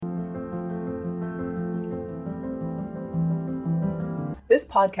This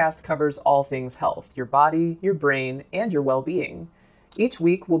podcast covers all things health, your body, your brain, and your well-being. Each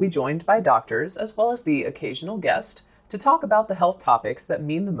week, we'll be joined by doctors, as well as the occasional guest, to talk about the health topics that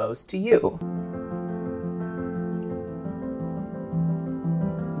mean the most to you.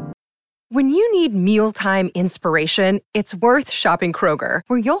 When you need mealtime inspiration, it's worth shopping Kroger,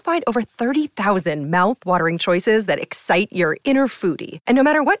 where you'll find over 30,000 mouth-watering choices that excite your inner foodie. And no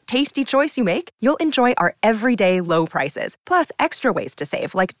matter what tasty choice you make, you'll enjoy our everyday low prices, plus extra ways to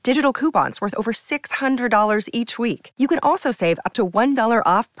save, like digital coupons worth over $600 each week. You can also save up to $1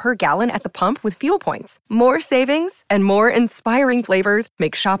 off per gallon at the pump with fuel points. More savings and more inspiring flavors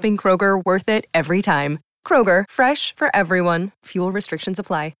make shopping Kroger worth it every time. Kroger, fresh for everyone. Fuel restrictions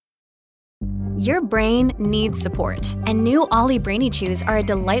apply. Your brain needs support, and new Ollie Brainy Chews are a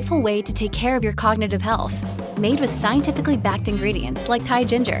delightful way to take care of your cognitive health. Made with scientifically backed ingredients like Thai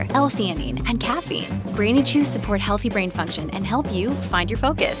ginger, L-theanine, and caffeine, Brainy Chews support healthy brain function and help you find your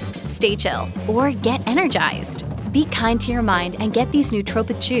focus, stay chill, or get energized. Be kind to your mind and get these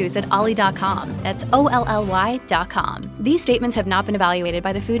nootropic chews at ollie.com. That's OLLY.com. These statements have not been evaluated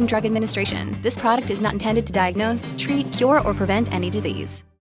by the Food and Drug Administration. This product is not intended to diagnose, treat, cure, or prevent any disease.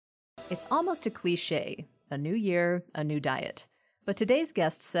 It's almost a cliche, a new year, a new diet. But today's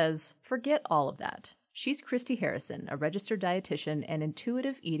guest says, forget all of that. She's Christy Harrison, a registered dietitian and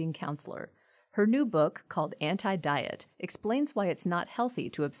intuitive eating counselor. Her new book, called Anti-Diet, explains why it's not healthy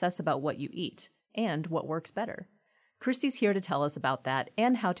to obsess about what you eat and what works better. Christy's here to tell us about that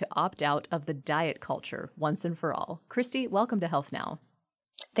and how to opt out of the diet culture once and for all. Christy, welcome to Health Now.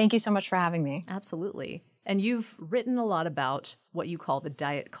 Thank you so much for having me. Absolutely. And you've written a lot about what you call the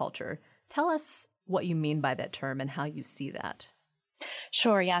diet culture. Tell us what you mean by that term and how you see that.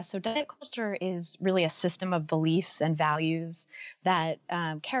 Sure, yeah. So diet culture is really a system of beliefs and values that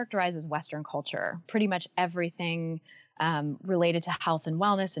characterizes Western culture. Pretty much everything related to health and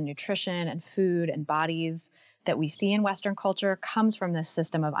wellness and nutrition and food and bodies that we see in Western culture comes from this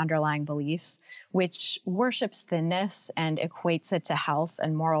system of underlying beliefs, which worships thinness and equates it to health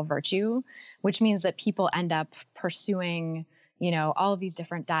and moral virtue, which means that people end up pursuing, all of these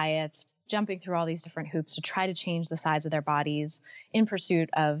different diets, jumping through all these different hoops to try to change the size of their bodies in pursuit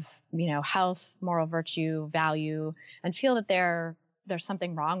of, health, moral virtue, value, and feel that there's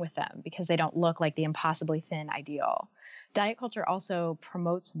something wrong with them because they don't look like the impossibly thin ideal. Diet culture also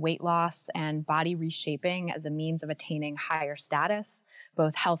promotes weight loss and body reshaping as a means of attaining higher status,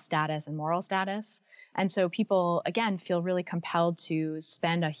 both health status and moral status. And so people, again, feel really compelled to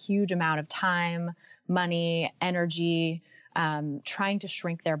spend a huge amount of time, money, energy, trying to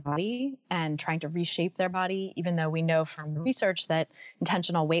shrink their body and trying to reshape their body, even though we know from research that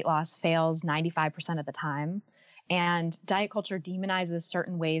intentional weight loss fails 95% of the time. And diet culture demonizes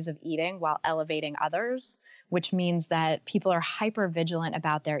certain ways of eating while elevating others, which means that people are hyper vigilant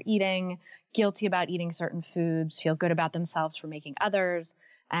about their eating, guilty about eating certain foods, feel good about themselves for making others,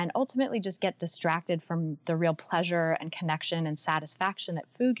 and ultimately just get distracted from the real pleasure and connection and satisfaction that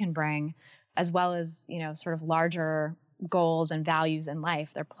food can bring, as well as, sort of larger goals and values in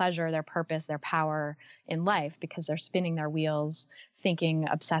life, their pleasure, their purpose, their power in life, because they're spinning their wheels, thinking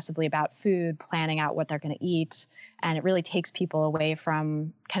obsessively about food, planning out what they're going to eat. And it really takes people away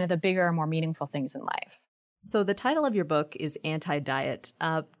from kind of the bigger, more meaningful things in life. So the title of your book is Anti-Diet.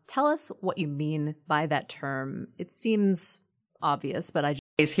 Tell us what you mean by that term. It seems obvious, but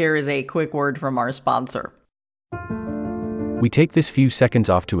Here is a quick word from our sponsor. We take this few seconds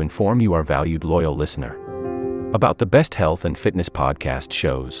off to inform you, our valued loyal listener, about the best health and fitness podcast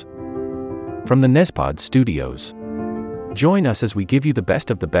shows from the Nespod Studios. Join us as we give you the best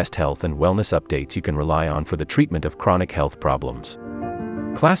of the best health and wellness updates you can rely on for the treatment of chronic health problems.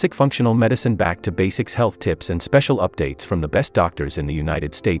 Classic functional medicine back to basics health tips and special updates from the best doctors in the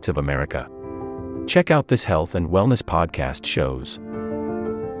United States of America. Check out this health and wellness podcast shows.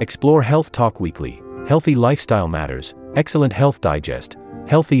 Explore Health Talk Weekly, Healthy Lifestyle Matters, Excellent Health Digest,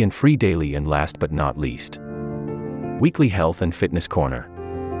 Healthy and Free Daily, and last but not least, Weekly Health and Fitness Corner.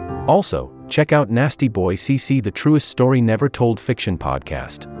 Also, check out Nasty Boy CC, the truest story never told fiction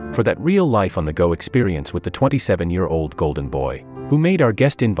podcast, for that real life on the go experience with the 27-year-old golden boy, who made our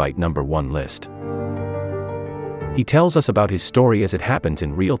guest invite #1 list. He tells us about his story as it happens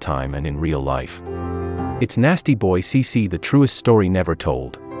in real time and in real life. It's Nasty Boy CC, the truest story never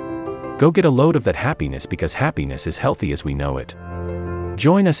told. Go get a load of that happiness, because happiness is healthy as we know it.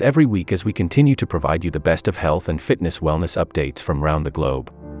 Join us every week as we continue to provide you the best of health and fitness wellness updates from around the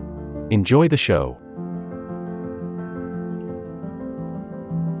globe. Enjoy the show.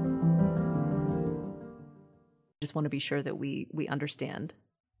 just want to be sure that we understand.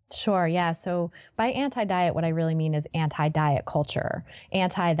 Sure. Yeah. So by anti-diet, what I really mean is anti-diet culture,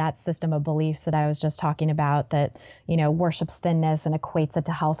 anti that system of beliefs that I was just talking about that, worships thinness and equates it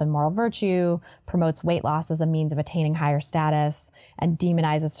to health and moral virtue, promotes weight loss as a means of attaining higher status, and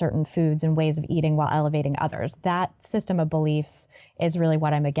demonizes certain foods and ways of eating while elevating others. That system of beliefs is really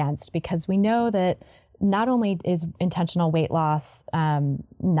what I'm against, because we know that not only is intentional weight loss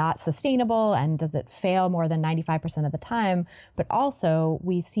not sustainable and does it fail more than 95% of the time, but also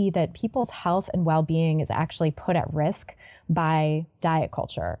we see that people's health and well-being is actually put at risk by diet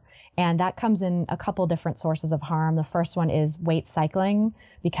culture. And that comes in a couple different sources of harm. The first one is weight cycling,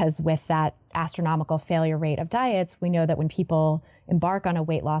 because with that astronomical failure rate of diets, we know that when people embark on a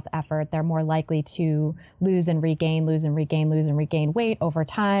weight loss effort, they're more likely to lose and regain weight over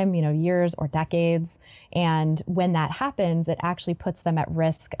time, years or decades. And when that happens, it actually puts them at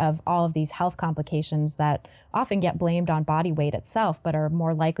risk of all of these health complications that often get blamed on body weight itself, but are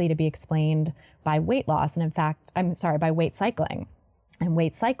more likely to be explained by weight loss. And in fact, by weight cycling. And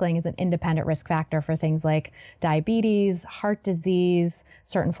weight cycling is an independent risk factor for things like diabetes, heart disease,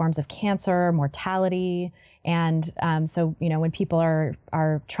 certain forms of cancer, mortality. And so, when people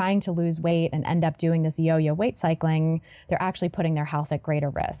are trying to lose weight and end up doing this yo-yo weight cycling, they're actually putting their health at greater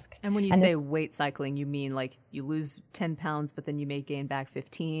risk. And when you say weight cycling, you mean like you lose 10 pounds, but then you may gain back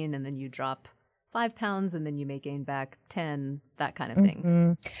 15, and then you drop 5 pounds, and then you may gain back 10, that kind of thing.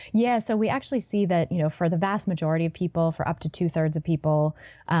 Mm-hmm. Yeah, so we actually see that, for the vast majority of people, for up to 2/3 of people,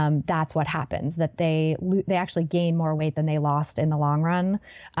 that's what happens, that they actually gain more weight than they lost in the long run.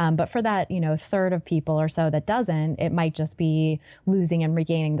 But for that, third of people or so that doesn't, it might just be losing and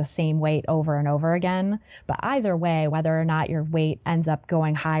regaining the same weight over and over again. But either way, whether or not your weight ends up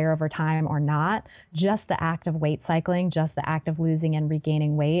going higher over time or not, just the act of weight cycling, just the act of losing and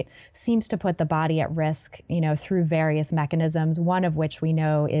regaining weight seems to put the body at risk, through various mechanisms, one of which we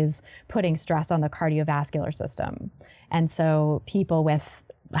know is putting stress on the cardiovascular system. And so people with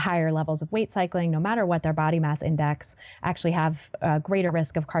higher levels of weight cycling, no matter what their body mass index, actually have a greater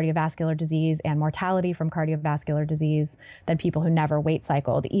risk of cardiovascular disease and mortality from cardiovascular disease than people who never weight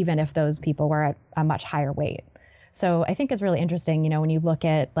cycled, even if those people were at a much higher weight. So I think it's really interesting, when you look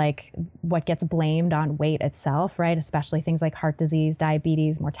at like what gets blamed on weight itself, right? Especially things like heart disease,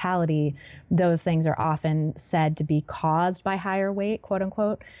 diabetes, mortality, those things are often said to be caused by higher weight, quote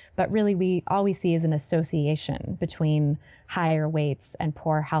unquote. But really all we see is an association between higher weights and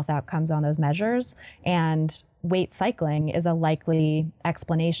poor health outcomes on those measures. And weight cycling is a likely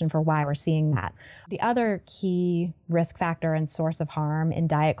explanation for why we're seeing that. The other key risk factor and source of harm in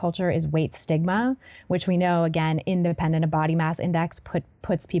diet culture is weight stigma, which we know, again, independent of body mass index,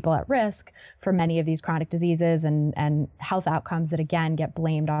 puts people at risk for many of these chronic diseases and health outcomes that, again, get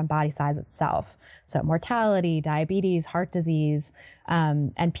blamed on body size itself. So mortality, diabetes, heart disease,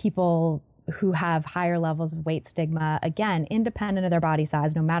 and people who have higher levels of weight stigma, again, independent of their body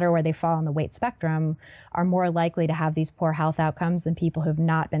size, no matter where they fall on the weight spectrum, are more likely to have these poor health outcomes than people who've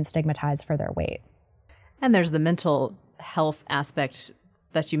not been stigmatized for their weight. And there's the mental health aspect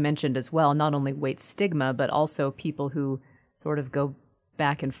that you mentioned as well, not only weight stigma, but also people who sort of go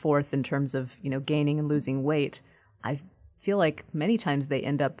back and forth in terms of, gaining and losing weight. I feel like many times they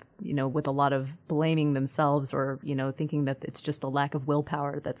end up, with a lot of blaming themselves or, thinking that it's just a lack of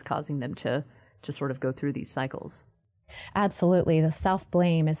willpower that's causing them to sort of go through these cycles. Absolutely. The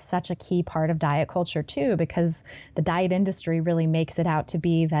self-blame is such a key part of diet culture too, because the diet industry really makes it out to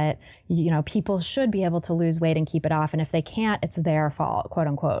be that, people should be able to lose weight and keep it off. And if they can't, it's their fault, quote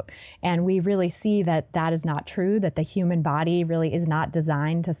unquote. And we really see that that is not true, that the human body really is not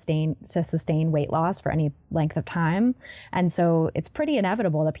designed to sustain weight loss for any length of time. And so it's pretty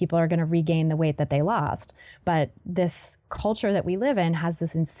inevitable that people are going to regain the weight that they lost. But this culture that we live in has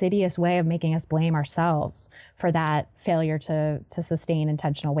this insidious way of making us blame ourselves for that failure to sustain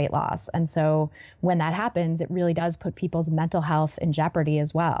intentional weight loss. And so when that happens, it really does put people's mental health in jeopardy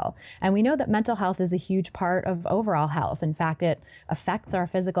as well. And we know that mental health is a huge part of overall health. In fact, it affects our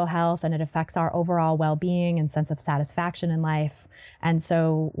physical health and it affects our overall well-being and sense of satisfaction in life. And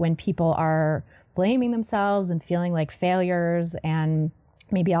so when people are blaming themselves and feeling like failures and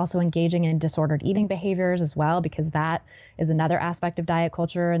maybe also engaging in disordered eating behaviors as well, because that is another aspect of diet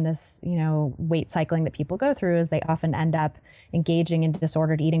culture and this, weight cycling that people go through, is they often end up engaging in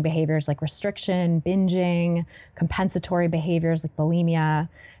disordered eating behaviors like restriction, binging, compensatory behaviors like bulimia.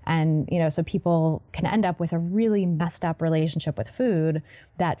 And, so people can end up with a really messed up relationship with food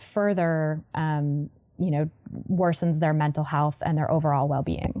that further, worsens their mental health and their overall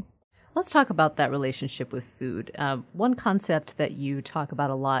well-being. Let's talk about that relationship with food. One concept that you talk about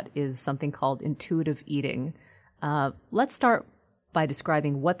a lot is something called intuitive eating. Let's start by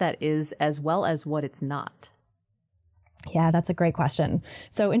describing what that is as well as what it's not? Yeah, that's a great question.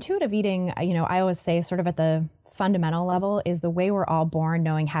 So intuitive eating, I always say sort of at the fundamental level is the way we're all born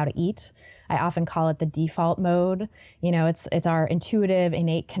knowing how to eat. I often call it the default mode. It's our intuitive,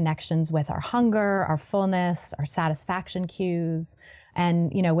 innate connections with our hunger, our fullness, our satisfaction cues.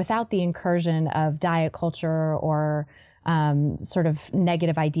 And, without the incursion of diet culture or sort of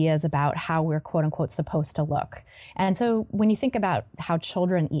negative ideas about how we're quote unquote supposed to look. And so when you think about how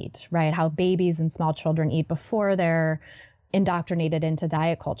children eat, right, how babies and small children eat before they're indoctrinated into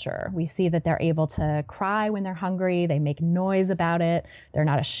diet culture, we see that they're able to cry when they're hungry. They make noise about it. They're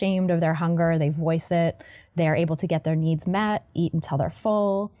not ashamed of their hunger. They voice it. They're able to get their needs met, eat until they're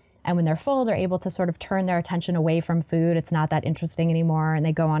full. And when they're full, they're able to sort of turn their attention away from food. It's not that interesting anymore. And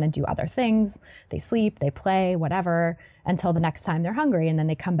they go on and do other things. They sleep, they play, whatever, until the next time they're hungry. And then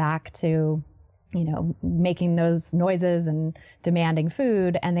they come back to, making those noises and demanding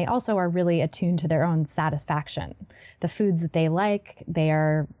food. And they also are really attuned to their own satisfaction. The foods that they like, they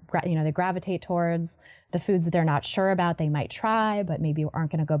gravitate towards. The foods that they're not sure about, they might try, but maybe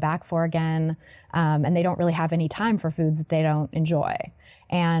aren't going to go back for again. And they don't really have any time for foods that they don't enjoy.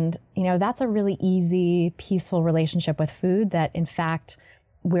 And, that's a really easy, peaceful relationship with food that, in fact,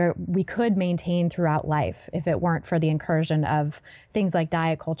 we could maintain throughout life if it weren't for the incursion of things like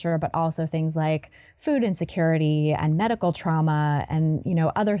diet culture, but also things like food insecurity and medical trauma and,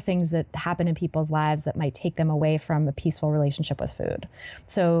 other things that happen in people's lives that might take them away from a peaceful relationship with food.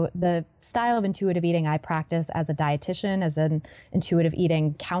 So the style of intuitive eating I practice as a dietitian, as an intuitive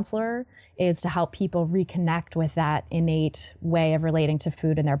eating counselor, is to help people reconnect with that innate way of relating to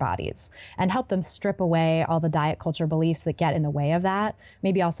food in their bodies and help them strip away all the diet culture beliefs that get in the way of that.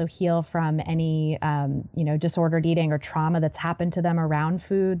 Maybe also heal from any, disordered eating or trauma that's happened to them around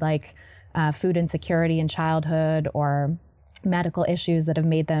food, like food insecurity in childhood or medical issues that have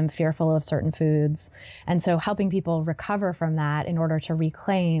made them fearful of certain foods. And so helping people recover from that in order to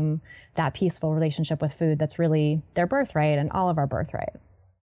reclaim that peaceful relationship with food that's really their birthright and all of our birthright.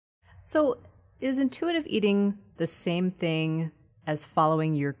 So is intuitive eating the same thing as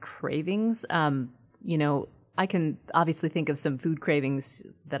following your cravings? I can obviously think of some food cravings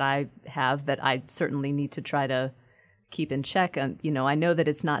that I have that I certainly need to try to keep in check. And, I know that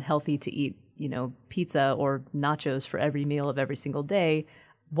it's not healthy to eat, pizza or nachos for every meal of every single day.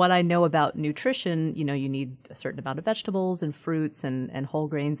 What I know about nutrition, you need a certain amount of vegetables and fruits and whole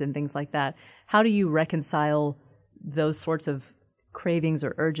grains and things like that. How do you reconcile those sorts of cravings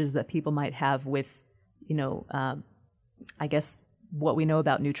or urges that people might have with, I guess what we know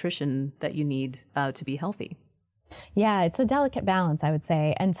about nutrition that you need to be healthy? Yeah, it's a delicate balance, I would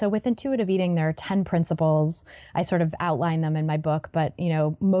say. And so with intuitive eating, there are 10 principles. I sort of outline them in my book, but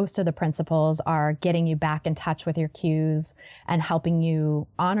most of the principles are getting you back in touch with your cues and helping you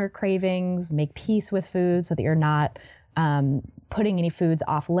honor cravings, make peace with food so that you're not putting any foods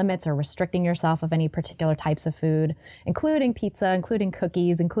off limits or restricting yourself of any particular types of food, including pizza, including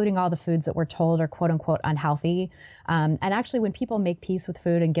cookies, including all the foods that we're told are quote unquote unhealthy. And actually, when people make peace with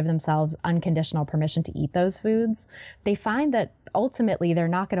food and give themselves unconditional permission to eat those foods, they find that ultimately they're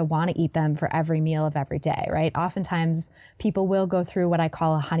not going to want to eat them for every meal of every day, right? Oftentimes people will go through what I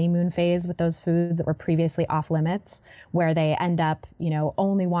call a honeymoon phase with those foods that were previously off limits, where they end up,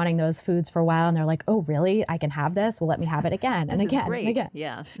 only wanting those foods for a while. And they're like, oh, really? I can have this? Well, let me have it again and again and again.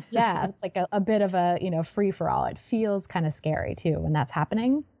 Yeah. Yeah. It's like a bit of a, free for all. It feels kind of scary too when that's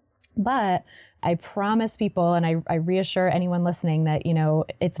happening. But I promise people, and I reassure anyone listening that,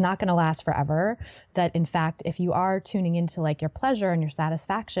 it's not going to last forever. That in fact, if you are tuning into like your pleasure and your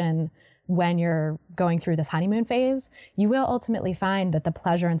satisfaction when you're going through this honeymoon phase, you will ultimately find that the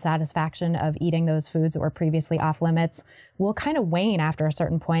pleasure and satisfaction of eating those foods that were previously off limits will kind of wane after a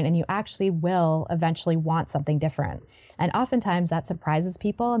certain point, and you actually will eventually want something different. And oftentimes that surprises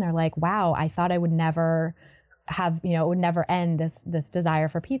people, and they're like, wow, I thought I would never have, it would never end this desire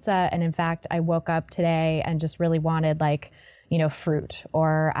for pizza. And in fact, I woke up today and just really wanted fruit,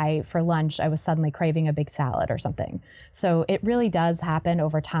 or for lunch, I was suddenly craving a big salad or something. So it really does happen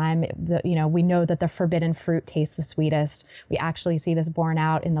over time. We know that the forbidden fruit tastes the sweetest. We actually see this borne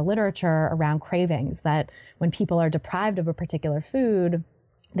out in the literature around cravings, that when people are deprived of a particular food,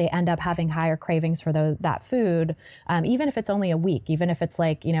 they end up having higher cravings for that food, even if it's only a week, even if it's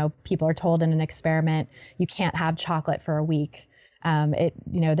like, people are told in an experiment, you can't have chocolate for a week.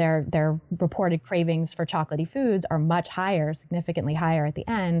 Their reported cravings for chocolatey foods are much higher, significantly higher at the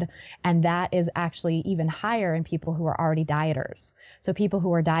end. And that is actually even higher in people who are already dieters. So people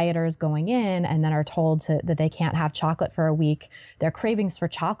who are dieters going in and then are told that they can't have chocolate for a week, their cravings for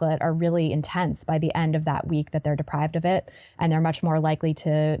chocolate are really intense by the end of that week that they're deprived of it. And they're much more likely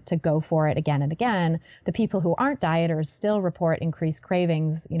to go for it again and again. The people who aren't dieters still report increased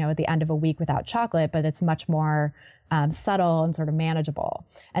cravings, at the end of a week without chocolate, but it's much more subtle and sort of manageable.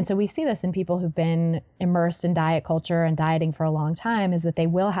 And so we see this in people who've been immersed in diet culture and dieting for a long time, is that they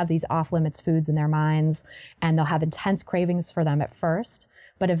will have these off-limits foods in their minds, and they'll have intense cravings for them at first,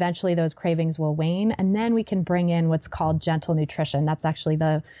 but eventually those cravings will wane. And then we can bring in what's called gentle nutrition. That's actually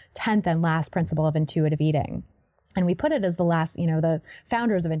the 10th and last principle of intuitive eating. And we put it as the last, the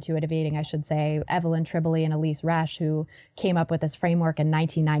founders of intuitive eating, I should say, Evelyn Tribole and Elise Resch, who came up with this framework in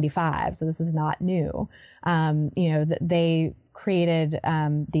 1995. So this is not new. They created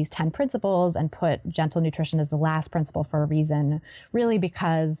these 10 principles and put gentle nutrition as the last principle for a reason, really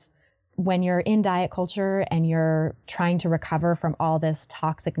because when you're in diet culture and you're trying to recover from all this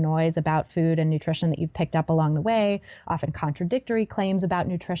toxic noise about food and nutrition that you've picked up along the way, often contradictory claims about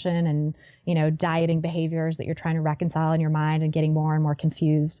nutrition and, dieting behaviors that you're trying to reconcile in your mind and getting more and more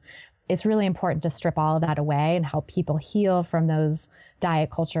confused, it's really important to strip all of that away and help people heal from those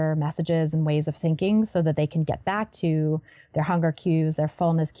diet culture messages and ways of thinking so that they can get back to their hunger cues, their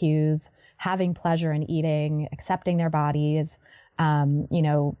fullness cues, having pleasure in eating, accepting their bodies,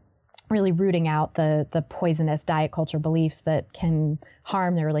 really rooting out the poisonous diet culture beliefs that can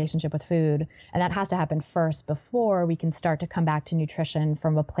harm their relationship with food. And that has to happen first before we can start to come back to nutrition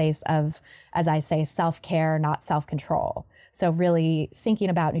from a place of, as I say, self-care, not self-control. So really thinking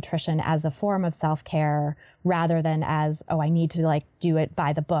about nutrition as a form of self-care rather than as, I need to do it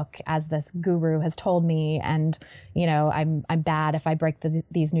by the book as this guru has told me. And, I'm bad if I break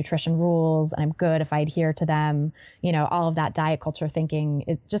these nutrition rules, and I'm good if I adhere to them. All of that diet culture thinking,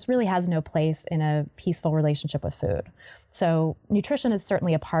 it just really has no place in a peaceful relationship with food. So nutrition is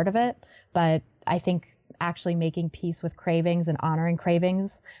certainly a part of it, but I think actually making peace with cravings and honoring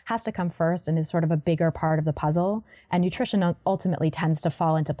cravings has to come first and is sort of a bigger part of the puzzle. And nutrition ultimately tends to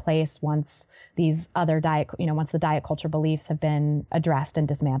fall into place once these other once the diet culture beliefs have been addressed and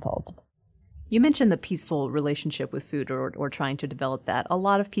dismantled. You mentioned the peaceful relationship with food or trying to develop that. A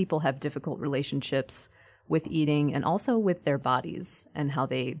lot of people have difficult relationships with eating and also with their bodies and how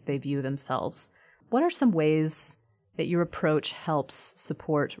they view themselves. What are some ways that your approach helps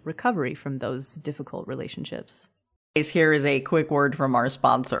support recovery from those difficult relationships? Here is a quick word from our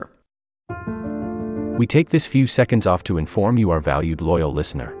sponsor. We take this few seconds off to inform you, our valued loyal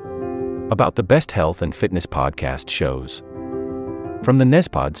listener, about the best health and fitness podcast shows from the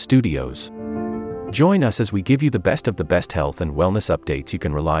NESPOD studios. Join us as we give you the best of the best health and wellness updates you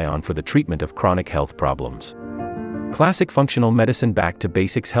can rely on for the treatment of chronic health problems. Classic functional medicine back to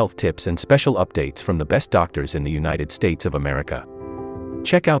basics health tips and special updates from the best doctors in the United States of America.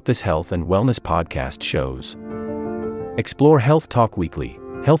 Check out this health and wellness podcast shows. Explore Health Talk Weekly,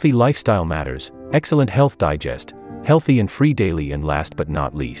 Healthy Lifestyle Matters, Excellent Health Digest, Healthy and Free Daily, and last but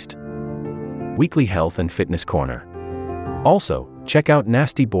not least, Weekly Health and Fitness Corner. Also, check out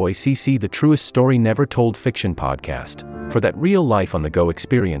Nasty Boy CC, the truest story never told fiction podcast, for that real life on the go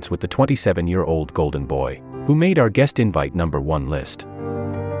experience with the 27-year-old golden boy who made our guest invite #1 list.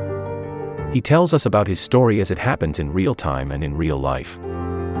 He tells us about his story as it happens in real time and in real life.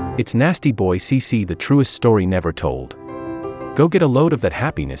 It's Nasty Boy CC, the truest story never told. Go get a load of that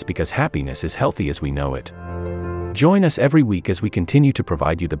happiness, because happiness is healthy as we know it. Join us every week as we continue to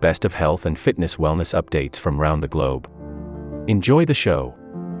provide you the best of health and fitness wellness updates from around the globe. Enjoy the show.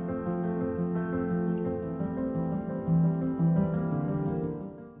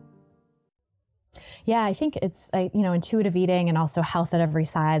 Yeah, I think it's, intuitive eating and also health at every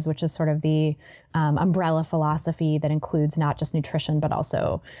size, which is sort of the umbrella philosophy that includes not just nutrition, but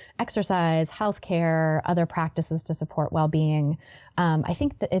also exercise, healthcare, other practices to support well-being. I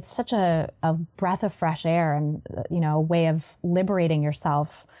think that it's such a breath of fresh air and, a way of liberating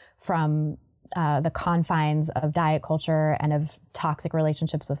yourself from the confines of diet culture and of toxic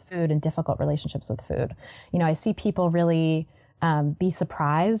relationships with food and difficult relationships with food. I see people really be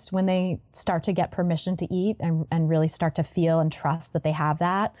surprised when they start to get permission to eat and really start to feel and trust that they have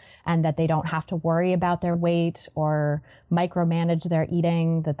that, and that they don't have to worry about their weight or micromanage their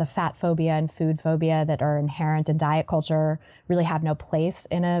eating, that the fat phobia and food phobia that are inherent in diet culture really have no place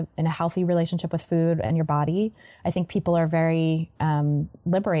in a healthy relationship with food and your body. I think people are very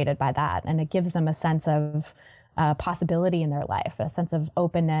liberated by that, and it gives them a sense of possibility in their life, a sense of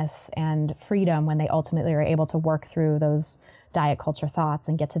openness and freedom when they ultimately are able to work through those diet culture thoughts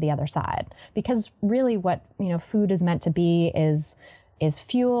and get to the other side. Because really what, food is meant to be is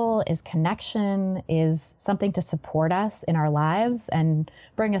fuel, is connection, is something to support us in our lives and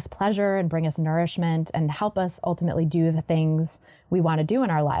bring us pleasure and bring us nourishment and help us ultimately do the things we want to do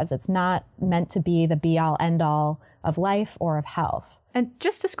in our lives. It's not meant to be the be-all, end-all of life or of health. And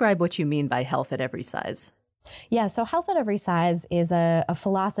just describe what you mean by health at every size. Yeah, so health at every size is a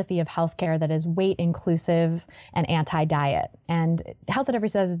philosophy of healthcare that is weight inclusive and anti-diet. And health at every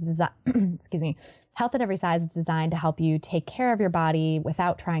size is Health at every size is designed to help you take care of your body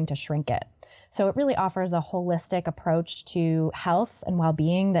without trying to shrink it. So it really offers a holistic approach to health and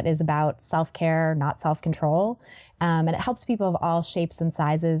well-being that is about self-care, not self-control. And it helps people of all shapes and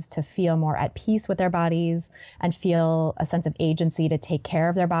sizes to feel more at peace with their bodies and feel a sense of agency to take care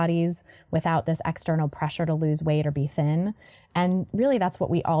of their bodies without this external pressure to lose weight or be thin. And really, that's what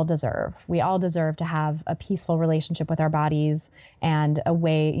we all deserve. We all deserve to have a peaceful relationship with our bodies and a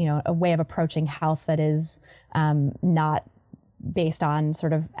way of approaching health that is not based on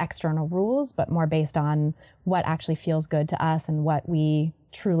sort of external rules, but more based on what actually feels good to us and what we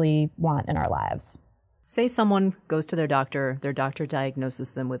truly want in our lives. Say someone goes to their doctor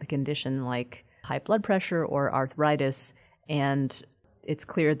diagnoses them with a condition like high blood pressure or arthritis, and it's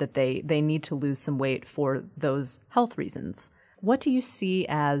clear that they need to lose some weight for those health reasons. What do you see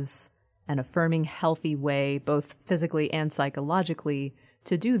as an affirming, healthy way, both physically and psychologically,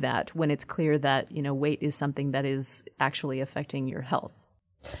 to do that when it's clear that, weight is something that is actually affecting your health?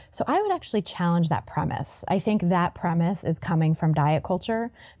 So I would actually challenge that premise. I think that premise is coming from diet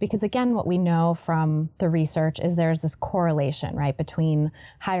culture because, again, what we know from the research is there's this correlation, right, between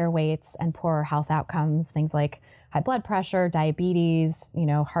higher weights and poorer health outcomes, things like high blood pressure, diabetes,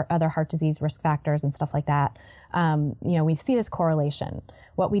 other heart disease risk factors and stuff like that. We see this correlation.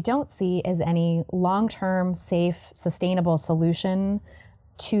 What we don't see is any long-term, safe, sustainable solution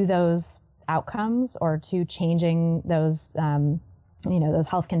to those outcomes or to changing those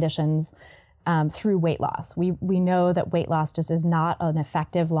health conditions through weight loss. We know that weight loss just is not an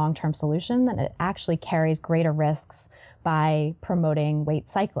effective long-term solution, and it actually carries greater risks by promoting weight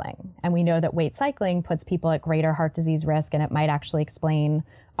cycling. And we know that weight cycling puts people at greater heart disease risk, and it might actually explain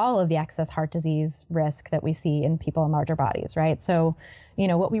all of the excess heart disease risk that we see in people in larger bodies, right? So,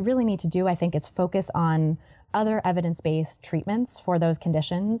 what we really need to do, I think, is focus on other evidence-based treatments for those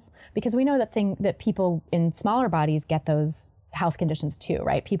conditions, because we know that people in smaller bodies get those health conditions too,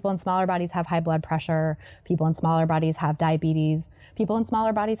 right? People in smaller bodies have high blood pressure. People in smaller bodies have diabetes. People in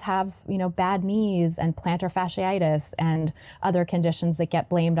smaller bodies have, bad knees and plantar fasciitis and other conditions that get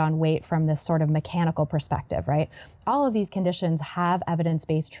blamed on weight from this sort of mechanical perspective, right? All of these conditions have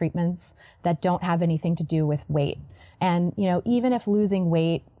evidence-based treatments that don't have anything to do with weight. And, even if losing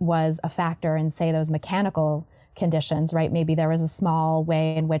weight was a factor in, say, those mechanical conditions, right? Maybe there was a small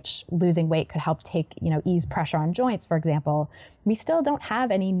way in which losing weight could help ease pressure on joints, for example. We still don't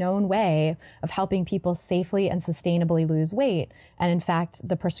have any known way of helping people safely and sustainably lose weight. And in fact,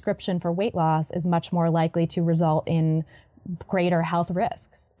 the prescription for weight loss is much more likely to result in greater health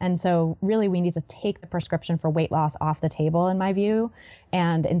risks. And so really we need to take the prescription for weight loss off the table, in my view,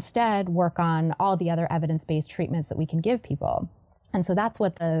 and instead work on all the other evidence-based treatments that we can give people. And so that's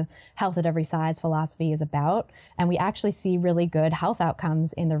what the health at every size philosophy is about. And we actually see really good health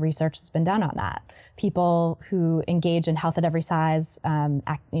outcomes in the research that's been done on that. People who engage in health at every size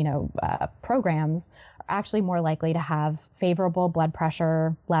programs are actually more likely to have favorable blood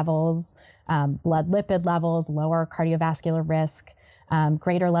pressure levels, blood lipid levels, lower cardiovascular risk,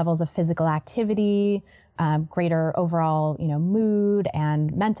 greater levels of physical activity, greater overall, mood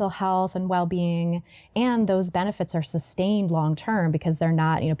and mental health and well-being. And those benefits are sustained long-term because they're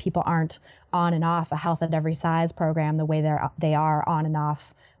not, people aren't on and off a health at every size program the way they are on and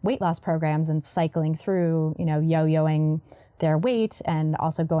off weight loss programs and cycling through, yo-yoing their weight and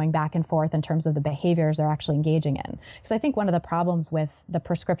also going back and forth in terms of the behaviors they're actually engaging in. Because I think one of the problems with the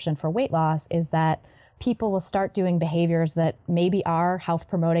prescription for weight loss is that people will start doing behaviors that maybe are health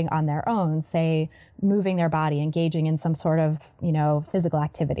promoting on their own, say moving their body, engaging in some sort of, physical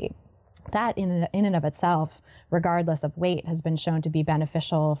activity. That in and of itself, regardless of weight, has been shown to be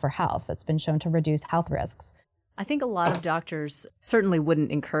beneficial for health. It's been shown to reduce health risks. I think a lot of doctors certainly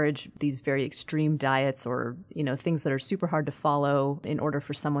wouldn't encourage these very extreme diets or, things that are super hard to follow in order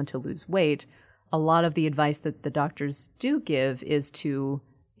for someone to lose weight. A lot of the advice that the doctors do give is to,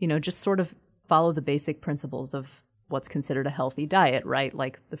 just sort of follow the basic principles of what's considered a healthy diet, right?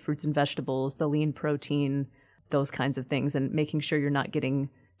 Like the fruits and vegetables, the lean protein, those kinds of things, and making sure you're not getting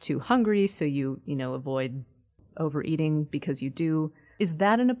too hungry so you avoid overeating because you do. Is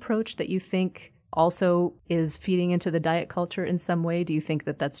that an approach that you think also is feeding into the diet culture in some way? Do you think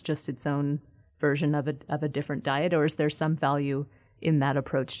that that's just its own version of a different diet, or is there some value in that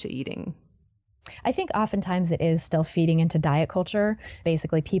approach to eating? I think oftentimes it is still feeding into diet culture.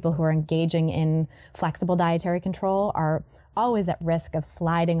 Basically, people who are engaging in flexible dietary control are always at risk of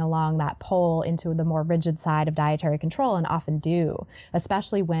sliding along that pole into the more rigid side of dietary control, and often do,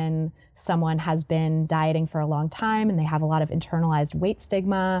 especially when someone has been dieting for a long time and they have a lot of internalized weight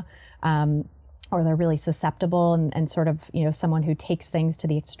stigma, or they're really susceptible and sort of, someone who takes things to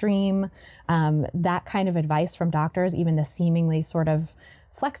the extreme. That kind of advice from doctors, even the seemingly sort of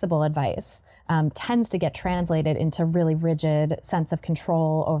flexible advice, tends to get translated into really rigid sense of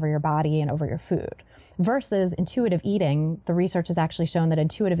control over your body and over your food. Versus intuitive eating, the research has actually shown that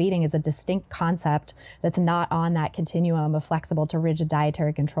intuitive eating is a distinct concept that's not on that continuum of flexible to rigid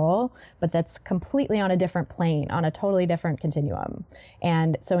dietary control, but that's completely on a different plane, on a totally different continuum.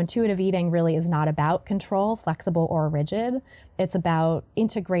 And so intuitive eating really is not about control, flexible or rigid. It's about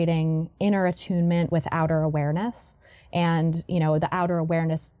integrating inner attunement with outer awareness. And, the outer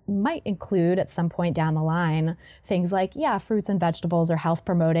awareness might include at some point down the line things like, fruits and vegetables are health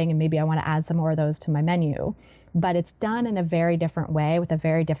promoting, and maybe I want to add some more of those to my menu. But it's done in a very different way with a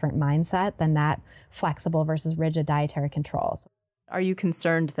very different mindset than that flexible versus rigid dietary control. Are you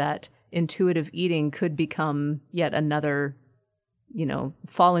concerned that intuitive eating could become yet another,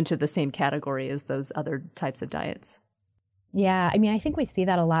 fall into the same category as those other types of diets? Yeah, I think we see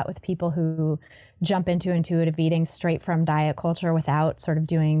that a lot with people who jump into intuitive eating straight from diet culture without sort of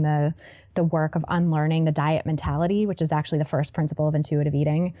doing the work of unlearning the diet mentality, which is actually the first principle of intuitive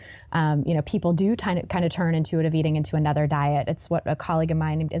eating. People do kind of turn intuitive eating into another diet. It's what a colleague of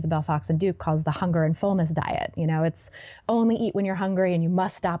mine named Isabel Fox and Duke calls the hunger and fullness diet. It's only eat when you're hungry and you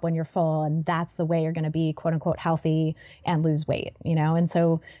must stop when you're full, and that's the way you're going to be quote unquote healthy and lose weight. And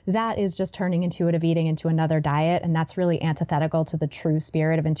so that is just turning intuitive eating into another diet, and that's really antithetical to the true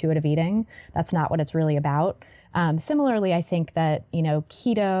spirit of intuitive eating. That's not what it's really about. Similarly, I think that,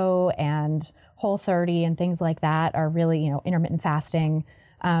 keto and Whole30 and things like that are really, intermittent fasting,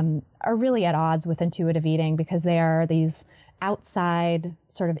 are really at odds with intuitive eating because they are these outside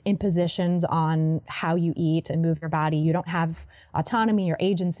sort of impositions on how you eat and move your body. You don't have autonomy or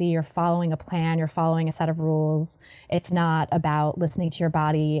agency. You're following a plan. You're following a set of rules. It's not about listening to your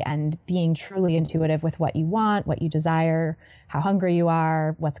body and being truly intuitive with what you want, what you desire, how hungry you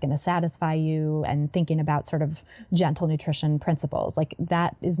are, what's going to satisfy you, and thinking about sort of gentle nutrition principles. Like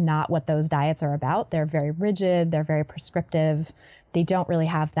that is not what those diets are about. They're very rigid. They're very prescriptive. They don't really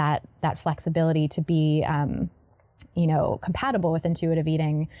have that flexibility to be compatible with intuitive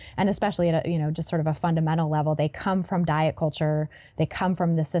eating. And especially at a, just sort of a fundamental level, they come from diet culture. They come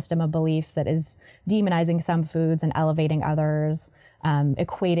from the system of beliefs that is demonizing some foods and elevating others,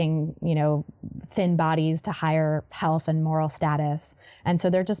 equating, thin bodies to higher health and moral status. And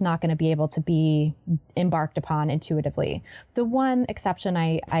so they're just not going to be able to be embarked upon intuitively. The one exception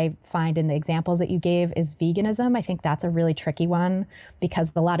I find in the examples that you gave is veganism. I think that's a really tricky one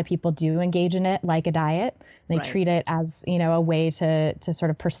because a lot of people do engage in it like a diet. They treat it as, a way to sort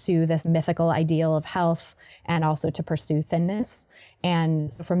of pursue this mythical ideal of health and also to pursue thinness.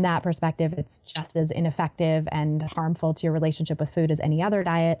 And so from that perspective, it's just as ineffective and harmful to your relationship with food as any other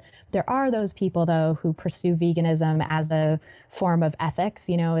diet. There are those people, though, who pursue veganism as a form of ethics,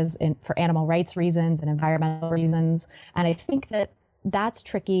 for animal rights reasons and environmental reasons. And I think that that's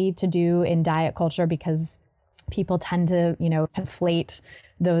tricky to do in diet culture because people tend to, conflate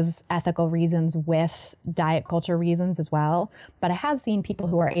those ethical reasons with diet culture reasons as well. But I have seen people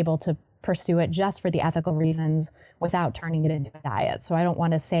who are able to pursue it just for the ethical reasons without turning it into a diet. So I don't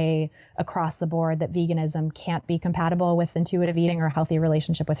want to say across the board that veganism can't be compatible with intuitive eating or a healthy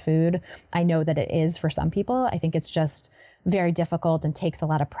relationship with food. I know that it is for some people. I think it's just very difficult and takes a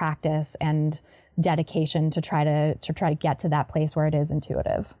lot of practice and dedication to try to get to that place where it is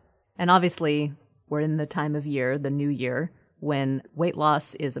intuitive. And obviously, we're in the time of year, the new year, when weight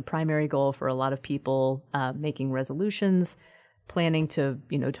loss is a primary goal for a lot of people, making resolutions, planning to,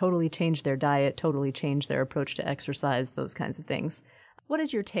 totally change their diet, totally change their approach to exercise, those kinds of things. What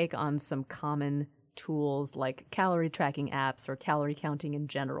is your take on some common tools like calorie tracking apps or calorie counting in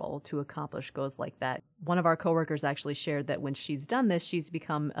general to accomplish goals like that? One of our coworkers actually shared that when she's done this, she's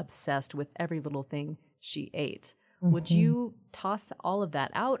become obsessed with every little thing she ate. Mm-hmm. Would you toss all of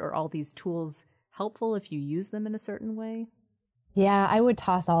that out, or all these tools helpful if you use them in a certain way? Yeah, I would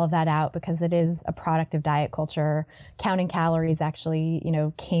toss all of that out because it is a product of diet culture. Counting calories actually,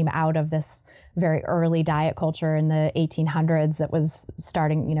 came out of this very early diet culture in the 1800s that was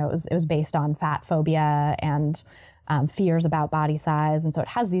starting, it was based on fat phobia and fears about body size. And so it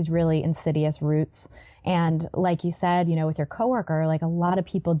has these really insidious roots. And like you said, with your coworker, like a lot of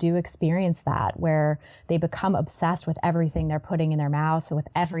people do experience that where they become obsessed with everything they're putting in their mouth, with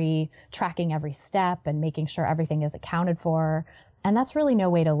tracking every step and making sure everything is accounted for. And that's really no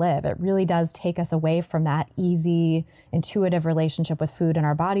way to live. It really does take us away from that easy, intuitive relationship with food and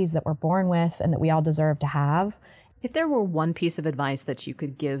our bodies that we're born with and that we all deserve to have. If there were one piece of advice that you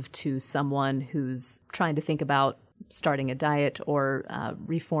could give to someone who's trying to think about starting a diet or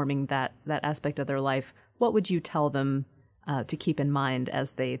reforming that aspect of their life, what would you tell them to keep in mind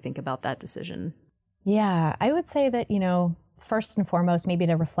as they think about that decision? Yeah, I would say that, first and foremost, maybe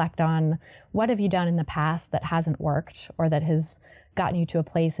to reflect on what have you done in the past that hasn't worked or that has gotten you to a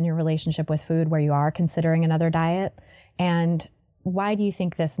place in your relationship with food where you are considering another diet? And why do you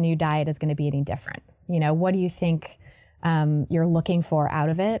think this new diet is going to be any different? What do you think you're looking for out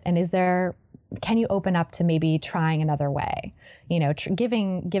of it? And can you open up to maybe trying another way?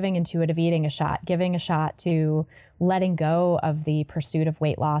 Giving intuitive eating a shot, giving a shot to letting go of the pursuit of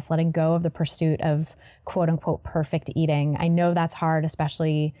weight loss, letting go of the pursuit of quote unquote perfect eating. I know that's hard,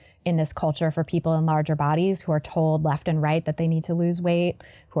 especially in this culture for people in larger bodies who are told left and right that they need to lose weight,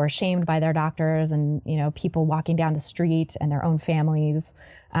 who are shamed by their doctors and, people walking down the street and their own families.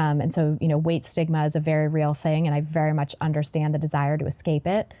 And so, weight stigma is a very real thing. And I very much understand the desire to escape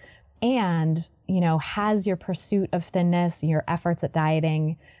it. And, has your pursuit of thinness, your efforts at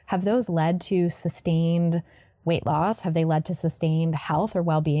dieting, have those led to sustained weight loss? Have they led to sustained health or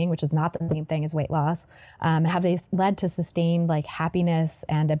well-being, which is not the same thing as weight loss? Have they led to sustained happiness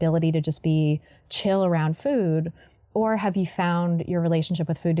and ability to just be chill around food? Or have you found your relationship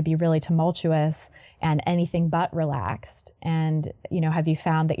with food to be really tumultuous and anything but relaxed? And, have you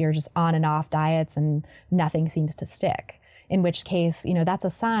found that you're just on and off diets and nothing seems to stick? In which case, that's a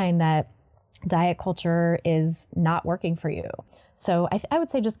sign that diet culture is not working for you. So I would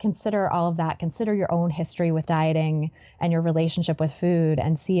say just consider all of that. Consider your own history with dieting and your relationship with food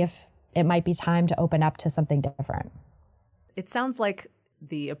and see if it might be time to open up to something different. It sounds like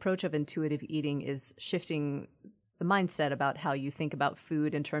the approach of intuitive eating is shifting the mindset about how you think about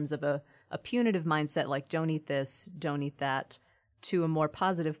food in terms of a punitive mindset, like don't eat this, don't eat that, to a more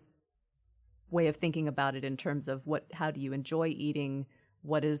positive way of thinking about it in terms of how do you enjoy eating?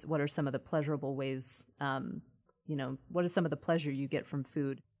 What are some of the pleasurable ways, what is some of the pleasure you get from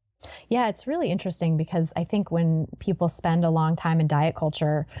food? Yeah, it's really interesting because I think when people spend a long time in diet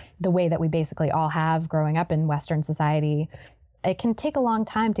culture, the way that we basically all have growing up in Western society, it can take a long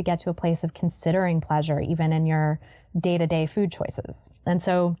time to get to a place of considering pleasure, even in your day-to-day food choices. And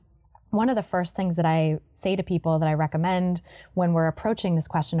so one of the first things that I say to people that I recommend when we're approaching this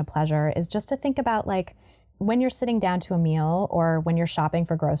question of pleasure is just to think about when you're sitting down to a meal or when you're shopping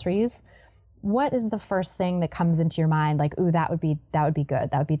for groceries, what is the first thing that comes into your mind? Ooh, that would be good.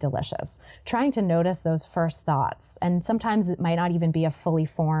 That would be delicious. Trying to notice those first thoughts. And sometimes it might not even be a fully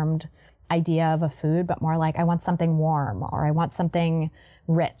formed idea of a food, but more I want something warm, or I want something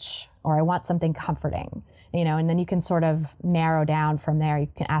rich, or I want something comforting, and then you can sort of narrow down from there. You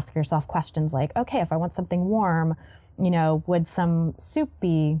can ask yourself questions like, okay, if I want something warm, would some soup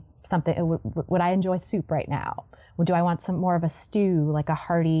be something, would I enjoy soup right now? Do I want some more of a stew, like a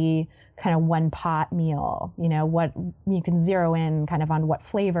hearty kind of one pot meal? What you can zero in kind of on what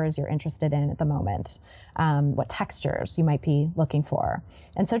flavors you're interested in at the moment, what textures you might be looking for.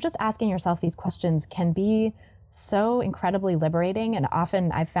 And so just asking yourself these questions can be so incredibly liberating. And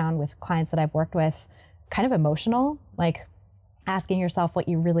often I've found with clients that I've worked with, kind of emotional, asking yourself what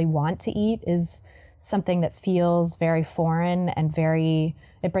you really want to eat is something that feels very foreign and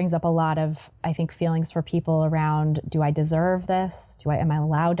it brings up a lot of, I think, feelings for people around, do I deserve this? Am I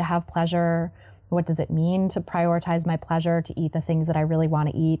allowed to have pleasure? What does it mean to prioritize my pleasure, to eat the things that I really want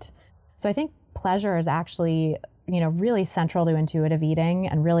to eat? So I think pleasure is actually, really central to intuitive eating,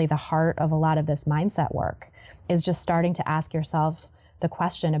 and really the heart of a lot of this mindset work is just starting to ask yourself the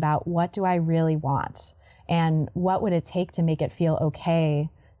question about, what do I really want? And what would it take to make it feel okay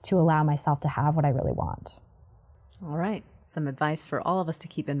to allow myself to have what I really want? All right. Some advice for all of us to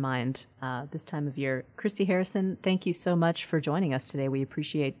keep in mind this time of year. Christy Harrison, thank you so much for joining us today. We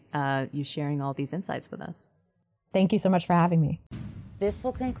appreciate you sharing all these insights with us. Thank you so much for having me. This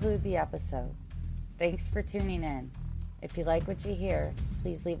will conclude the episode. Thanks for tuning in. If you like what you hear,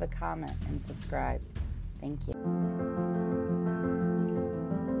 please leave a comment and subscribe. Thank you.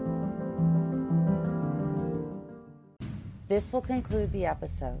 This will conclude the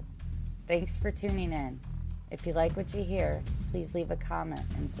episode. Thanks for tuning in. If you like what you hear, please leave a comment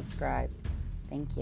and subscribe. Thank you.